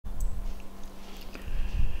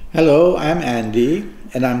Hello, I'm Andy,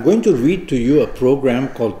 and I'm going to read to you a program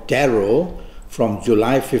called Tarot from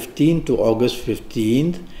July 15th to August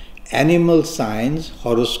 15th, Animal Signs,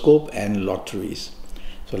 Horoscope and Lotteries.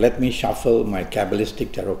 So let me shuffle my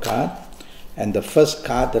Kabbalistic Tarot card, and the first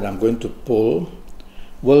card that I'm going to pull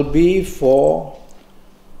will be for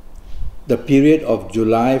the period of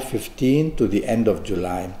July 15th to the end of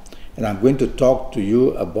July, and I'm going to talk to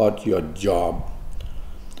you about your job.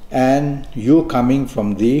 And you coming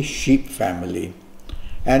from the sheep family,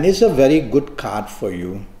 and it's a very good card for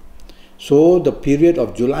you. So the period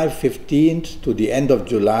of July 15th to the end of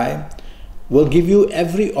July will give you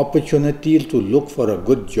every opportunity to look for a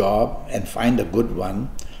good job and find a good one,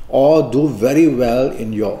 or do very well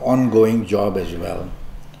in your ongoing job as well.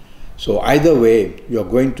 So either way, you're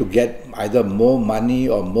going to get either more money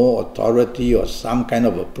or more authority or some kind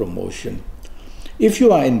of a promotion. If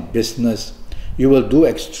you are in business, you will do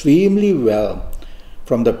extremely well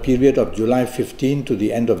from the period of July 15 to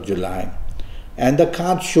the end of July. And the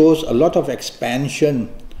card shows a lot of expansion,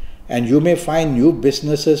 and you may find new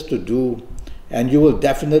businesses to do, and you will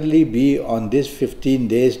definitely be on these 15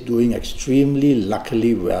 days doing extremely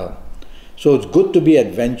luckily well. So it's good to be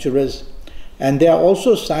adventurous. And there are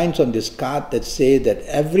also signs on this card that say that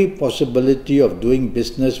every possibility of doing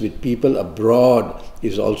business with people abroad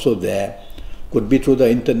is also there. Could be through the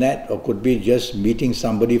internet, or could be just meeting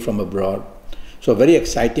somebody from abroad. So a very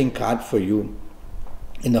exciting card for you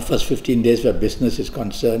in the first 15 days where business is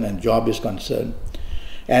concerned and job is concerned.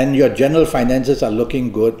 And your general finances are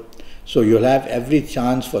looking good, so you'll have every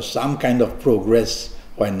chance for some kind of progress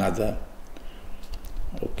or another.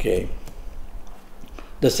 Okay.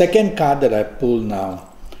 The second card that I pull now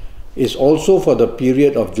is also for the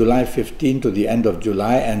period of July 15 to the end of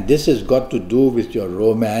July, and this has got to do with your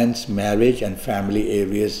romance, marriage and family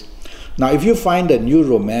areas. Now if you find a new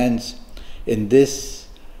romance in this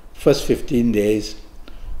first 15 days,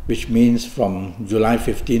 which means from July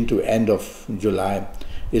 15 to end of July,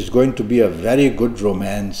 is going to be a very good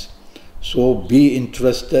romance. So be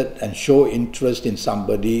interested and show interest in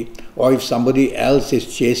somebody, or if somebody else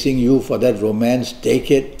is chasing you for that romance, take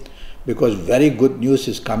it, because very good news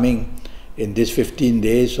is coming in these 15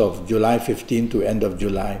 days of July 15 to end of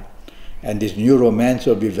July. And this new romance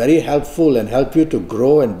will be very helpful and help you to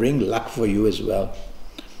grow and bring luck for you as well.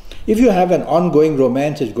 If you have an ongoing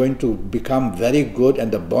romance, it's going to become very good,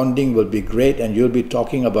 and the bonding will be great, and you'll be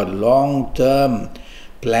talking about long-term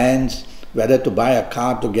plans, whether to buy a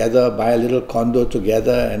car together, buy a little condo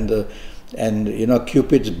together, and you know,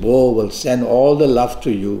 Cupid's bow will send all the love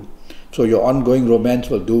to you. So your ongoing romance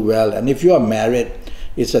will do well. And if you are married,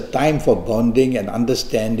 it's a time for bonding and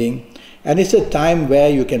understanding. And it's a time where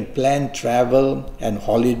you can plan travel and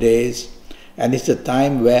holidays. And it's a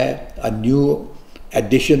time where a new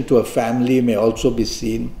addition to a family may also be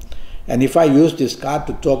seen. And if I use this card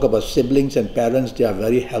to talk about siblings and parents, they are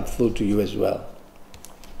very helpful to you as well.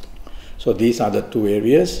 So these are the two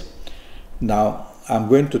areas. Now I'm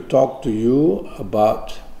going to talk to you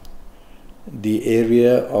about the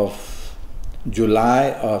area of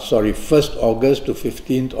 1st August to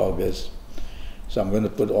 15th August. So I'm going to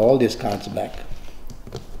put all these cards back.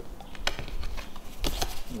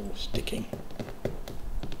 Oh, sticking.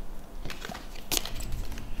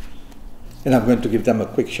 And I'm going to give them a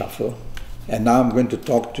quick shuffle. And now I'm going to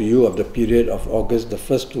talk to you of the period of August the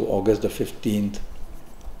 1st to August the 15th.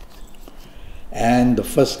 And the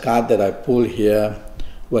first card that I pull here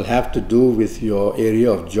will have to do with your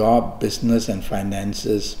area of job, business and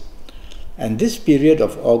finances. And this period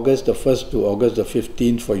of August the 1st to August the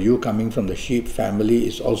 15th for you coming from the sheep family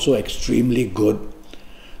is also extremely good.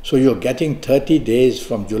 So you're getting 30 days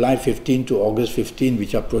from July 15 to August 15,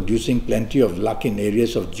 which are producing plenty of luck in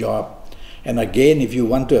areas of job. And again, if you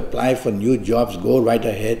want to apply for new jobs, go right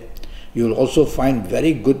ahead. You'll also find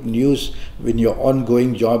very good news in your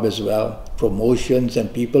ongoing job as well. Promotions,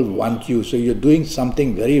 and people want you. So you're doing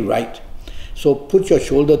something very right. So put your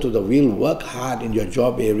shoulder to the wheel, work hard in your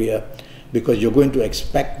job area, because you're going to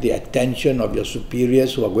expect the attention of your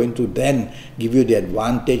superiors, who are going to then give you the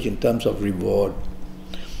advantage in terms of reward.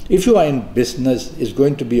 If you are in business, it's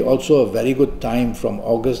going to be also a very good time from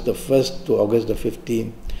August the 1st to August the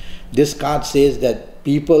 15th. This card says that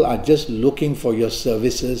people are just looking for your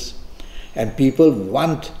services, and people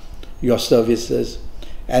want your services,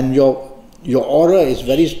 and your aura is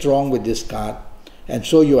very strong with this card, and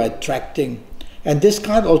so you are attracting. And this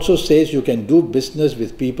card also says you can do business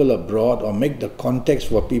with people abroad, or make the contacts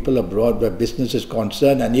for people abroad where business is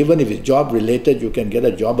concerned, and even if it's job related, you can get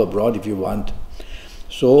a job abroad if you want.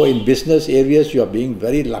 So in business areas, you are being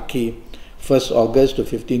very lucky, 1st August to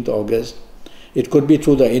 15th August. It could be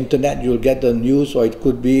through the internet, you'll get the news, or it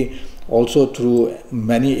could be also through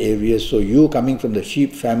many areas. So you coming from the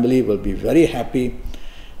sheep family will be very happy,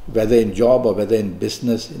 whether in job or whether in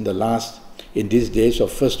business, in these days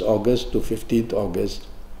of 1st August to 15th August.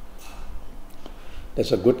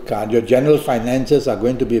 That's a good card. Your general finances are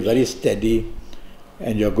going to be very steady,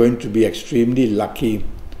 and you're going to be extremely lucky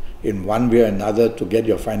in one way or another to get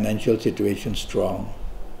your financial situation strong.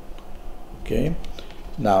 Okay.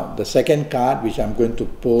 Now, the second card which I'm going to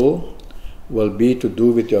pull will be to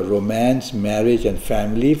do with your romance, marriage and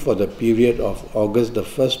family for the period of August the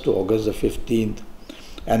 1st to August the 15th.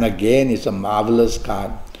 And again, it's a marvelous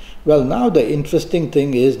card. Well, now the interesting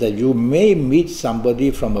thing is that you may meet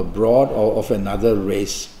somebody from abroad or of another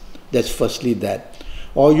race. That's firstly that.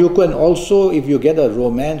 Or you can also, if you get a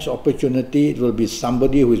romance opportunity, it will be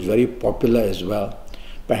somebody who is very popular as well.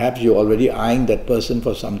 Perhaps you're already eyeing that person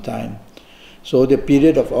for some time. So the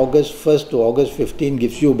period of August 1st to August 15th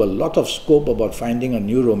gives you a lot of scope about finding a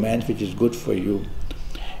new romance which is good for you.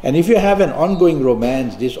 And if you have an ongoing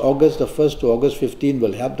romance, this August the 1st to August 15th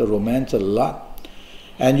will help the romance a lot.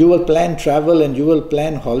 And you will plan travel and you will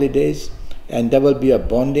plan holidays, and there will be a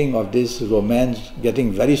bonding of this romance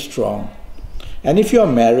getting very strong. And if you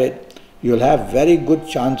are married, you'll have very good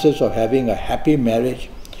chances of having a happy marriage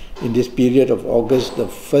in this period of August the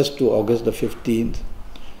 1st to August the 15th.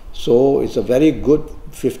 So it's a very good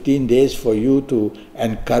 15 days for you to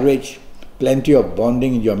encourage plenty of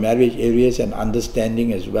bonding in your marriage areas and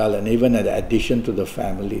understanding as well, and even an addition to the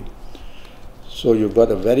family. So you've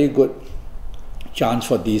got a very good chance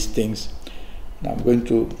for these things. Now I'm going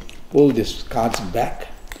to pull these cards back,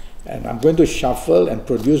 and I'm going to shuffle and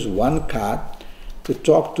produce one card to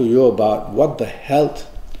talk to you about what the health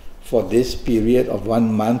for this period of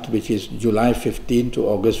 1 month, which is July 15 to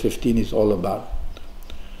August 15, is all about.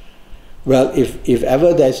 Well, if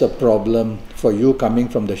ever there's a problem for you coming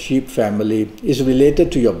from the sheep family, it's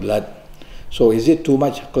related to your blood. So is it too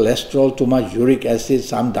much cholesterol, too much uric acid,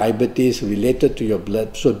 some diabetes related to your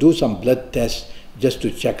blood? So do some blood tests just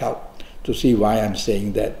to check out, to see why I'm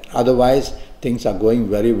saying that. Otherwise, things are going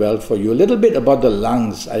very well for you. A little bit about the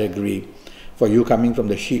lungs, I agree, for you coming from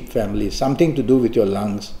the sheep family, something to do with your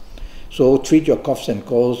lungs. So treat your coughs and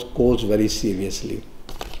colds very seriously.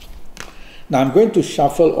 Now I'm going to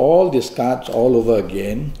shuffle all these cards all over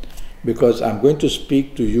again, because I'm going to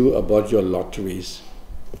speak to you about your lotteries.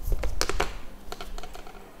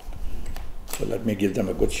 So let me give them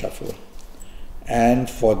a good shuffle. And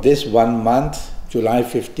for this 1 month, July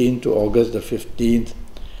 15 to August the 15th,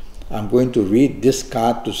 I'm going to read this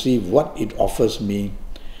card to see what it offers me.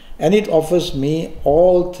 And it offers me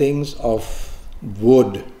all things of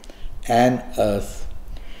wood and earth.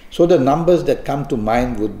 So the numbers that come to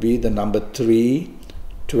mind would be the number 3,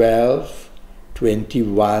 12,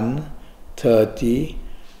 21, 30,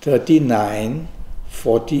 39,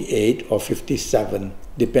 48 or 57.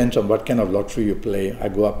 Depends on what kind of lottery you play. I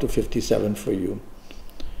go up to 57 for you.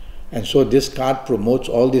 And so this card promotes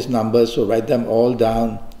all these numbers, so write them all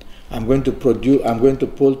down. I'm going to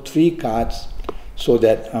pull 3 cards, so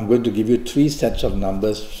that I'm going to give you 3 sets of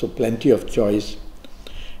numbers, so plenty of choice.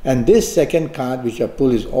 And this second card which I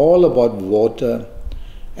pull is all about water.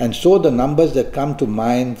 And so the numbers that come to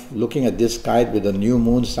mind looking at this card with a new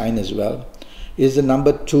moon sign as well is the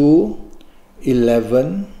number 2,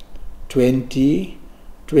 11, 20,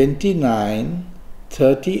 29,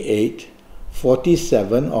 38,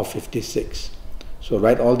 47 or 56. So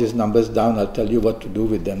write all these numbers down. I'll tell you what to do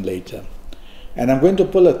with them later. And I'm going to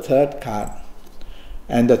pull a third card.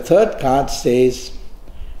 And the third card says,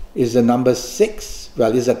 is the number 6.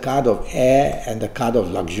 Well, it's a card of air and a card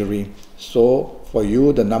of luxury. So for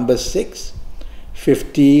you, the number 6,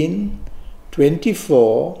 15,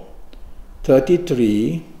 24,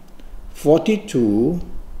 33, 42,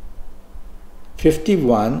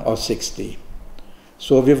 51 or 60.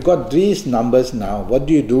 So we've got these numbers now. What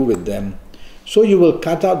do you do with them? So you will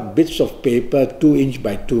cut out bits of paper, 2 inch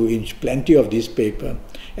by 2 inch, plenty of this paper.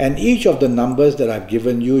 And each of the numbers that I've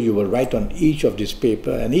given you, you will write on each of this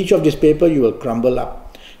paper. And each of this paper you will crumble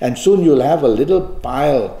up. And soon you'll have a little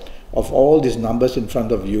pile of all these numbers in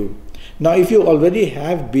front of you. Now, if you already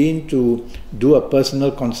have been to do a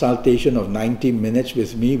personal consultation of 90 minutes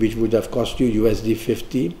with me, which would have cost you USD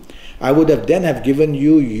 50, I would have then have given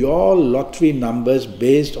you your lottery numbers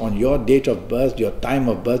based on your date of birth, your time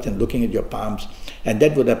of birth, and looking at your palms. And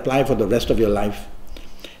that would apply for the rest of your life.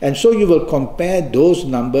 And so you will compare those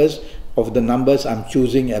numbers of the numbers I'm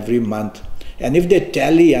choosing every month. And if they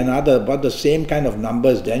tally and are about the same kind of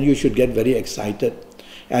numbers, then you should get very excited.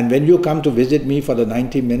 And when you come to visit me for the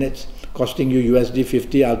 90 minutes, costing you USD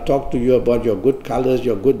 50. I'll talk to you about your good colors,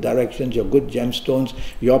 your good directions, your good gemstones,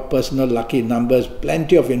 your personal lucky numbers.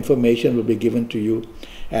 Plenty of information will be given to you.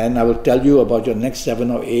 And I will tell you about your next 7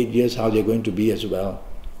 or 8 years, how they're going to be as well.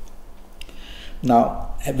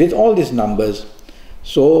 Now, with all these numbers,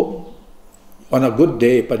 so on a good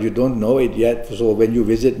day, but you don't know it yet, so when you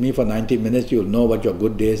visit me for 90 minutes, you'll know what your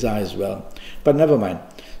good days are as well. But never mind.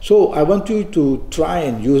 So I want you to try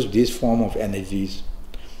and use this form of energies.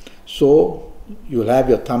 So you'll have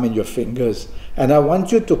your thumb in your fingers, and I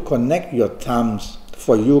want you to connect your thumbs,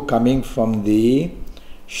 for you coming from the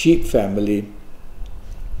sheep family,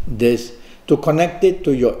 this, to connect it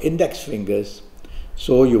to your index fingers.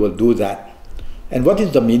 So you will do that. And what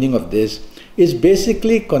is the meaning of this? It's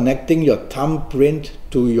basically connecting your thumbprint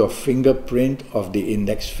to your fingerprint of the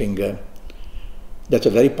index finger. That's a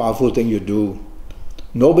very powerful thing you do.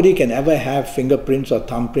 Nobody can ever have fingerprints or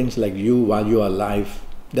thumbprints like you while you are alive.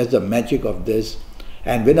 That's the magic of this.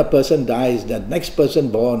 And when a person dies, the next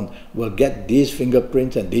person born will get these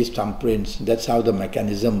fingerprints and these thumbprints. That's how the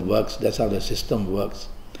mechanism works. That's how the system works.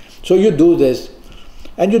 So you do this,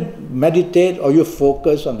 and you meditate or you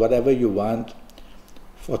focus on whatever you want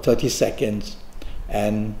for 30 seconds.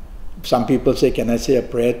 And some people say, can I say a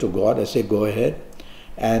prayer to God? I say, go ahead.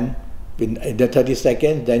 And in the 30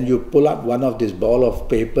 seconds, then you pull up one of this ball of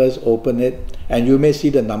papers, open it, and you may see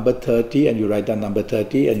the number 30, and you write down number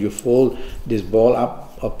 30, and you fold this ball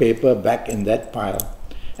up of paper back in that pile.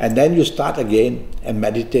 And then you start again and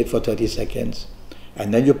meditate for 30 seconds.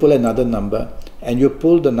 And then you pull another number, and you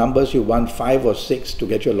pull the numbers you want, 5 or 6, to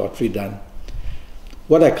get your lottery done.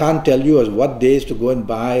 What I can't tell you is what days to go and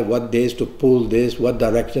buy, what days to pull this, what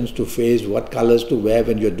directions to face, what colors to wear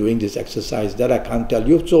when you're doing this exercise. That I can't tell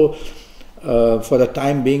you. So for the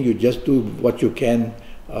time being, you just do what you can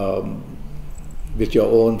with your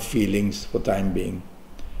own feelings for time being.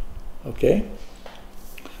 Okay?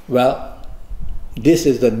 Well, this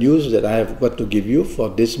is the news that I have got to give you for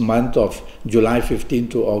this month of July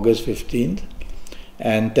 15th to August 15th.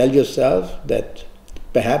 And tell yourself that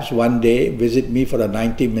perhaps one day visit me for a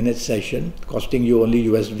 90-minute session, costing you only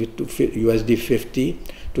USD 50,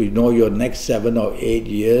 to know your next 7 or 8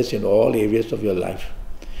 years in all areas of your life.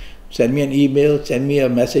 Send me an email, send me a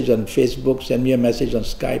message on Facebook, send me a message on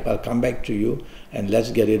Skype. I'll come back to you and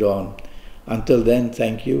let's get it on. Until then,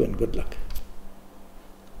 thank you and good luck.